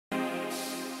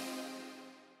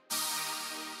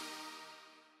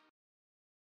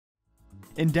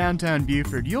In downtown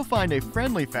Buford, you'll find a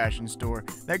friendly fashion store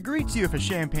that greets you with a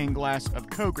champagne glass of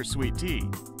Coke or sweet tea.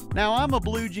 Now, I'm a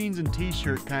blue jeans and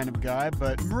t-shirt kind of guy,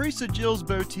 but Marisa Jill's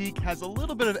boutique has a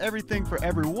little bit of everything for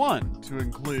everyone, to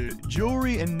include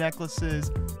jewelry and necklaces,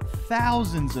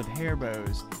 thousands of hair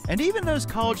bows, and even those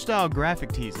college-style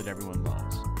graphic tees that everyone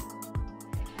loves.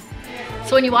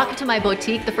 So when you walk into my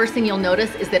boutique, the first thing you'll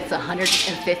notice is that it's a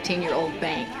 115-year-old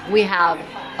bank. We have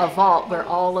a vault where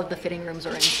all of the fitting rooms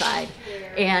are inside.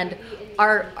 And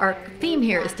our theme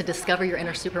here is to discover your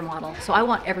inner supermodel. So I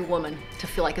want every woman to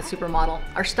feel like a supermodel.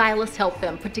 Our stylists help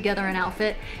them put together an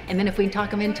outfit, and then if we talk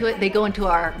them into it, they go into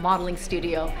our modeling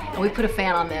studio and we put a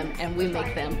fan on them and we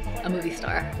make them a movie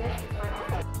star.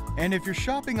 And if you're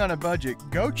shopping on a budget,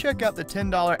 go check out the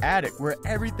 $10 Attic, where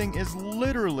everything is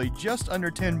literally just under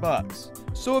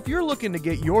 $10. So if you're looking to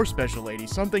get your special lady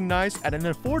something nice at an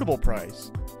affordable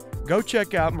price, go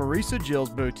check out Marisa Jill's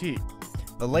boutique.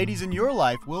 The ladies in your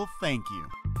life will thank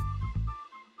you.